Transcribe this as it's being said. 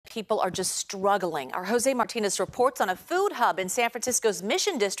People are just struggling. Our Jose Martinez reports on a food hub in San Francisco's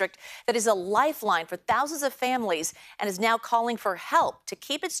Mission District that is a lifeline for thousands of families and is now calling for help to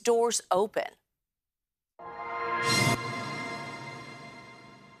keep its doors open.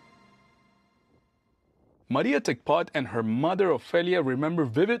 Maria Tecpat and her mother Ofelia remember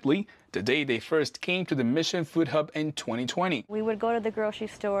vividly the day they first came to the Mission Food Hub in 2020. We would go to the grocery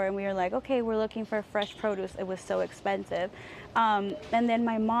store and we were like, okay, we're looking for fresh produce. It was so expensive. And then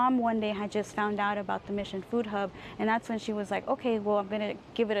my mom one day had just found out about the Mission Food Hub, and that's when she was like, okay, well, I'm gonna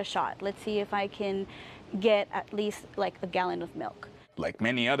give it a shot. Let's see if I can get at least like a gallon of milk. Like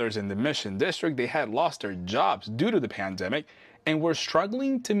many others in the Mission District, they had lost their jobs due to the pandemic and were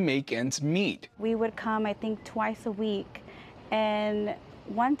struggling to make ends meet. We would come, I think, twice a week. And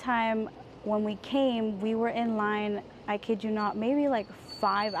one time when we came, we were in line, I kid you not, maybe like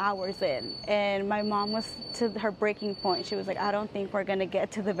 5 hours in. And my mom was to her breaking point. She was like, I don't think we're gonna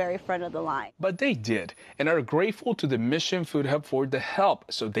get to the very front of the line. But they did, and are grateful to the Mission Food Hub for the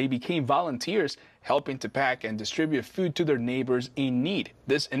help. So they became volunteers, helping to pack and distribute food to their neighbors in need.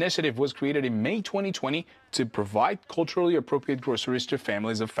 This initiative was created in May 2020 to provide culturally appropriate groceries to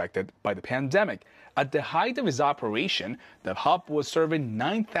families affected by the pandemic. At the height of its operation, the hub was serving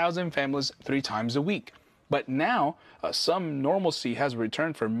 9,000 families 3 times a week. But now, some normalcy has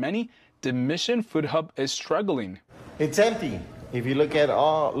returned for many. The Mission Food Hub is struggling. It's empty. If you look at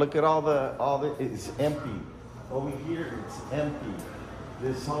all the, it's empty. Over here, it's empty.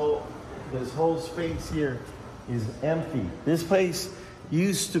 This whole space here is empty. This place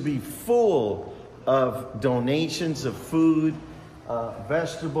used to be full of donations of food,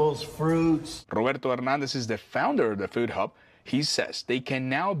 vegetables, fruits. Roberto Hernandez is the founder of the Food Hub. He says they can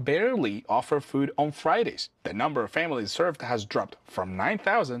now barely offer food on Fridays. The number of families served has dropped from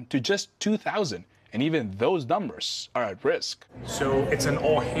 9,000 to just 2,000. And even those numbers are at risk. So it's an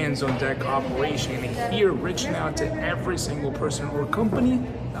all hands on deck operation. And here, reaching out to every single person or company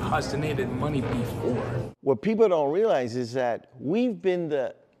that has donated money before. What people don't realize is that we've been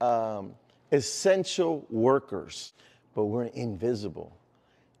the essential workers, but we're invisible.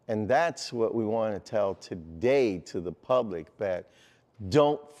 And that's what we want to tell today to the public, that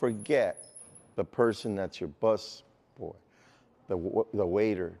don't forget the person that's your bus boy, the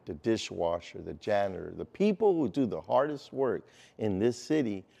waiter, the dishwasher, the janitor. The people who do the hardest work in this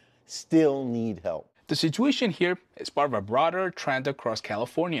city still need help. The situation here is part of a broader trend across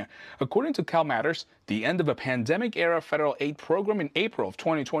California. According to CalMatters, the end of a pandemic-era federal aid program in April of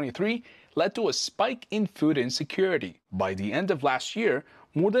 2023 led to a spike in food insecurity. By the end of last year,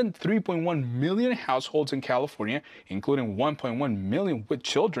 more than 3.1 million households in California, including 1.1 million with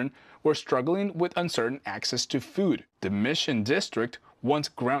children, were struggling with uncertain access to food. The Mission District, once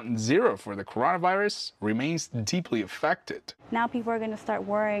ground zero for the coronavirus, remains deeply affected. Now people are going to start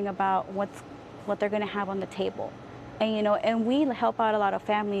worrying about what they're going to have on the table. And, and we help out a lot of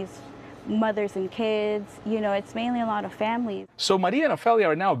families, mothers and kids. It's mainly a lot of families. So Maria and Ofelia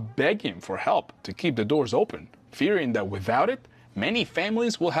are now begging for help to keep the doors open, fearing that without it, many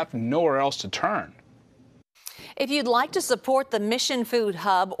families will have nowhere else to turn. If you'd like to support the Mission Food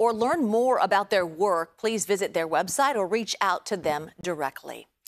Hub or learn more about their work, please visit their website or reach out to them directly.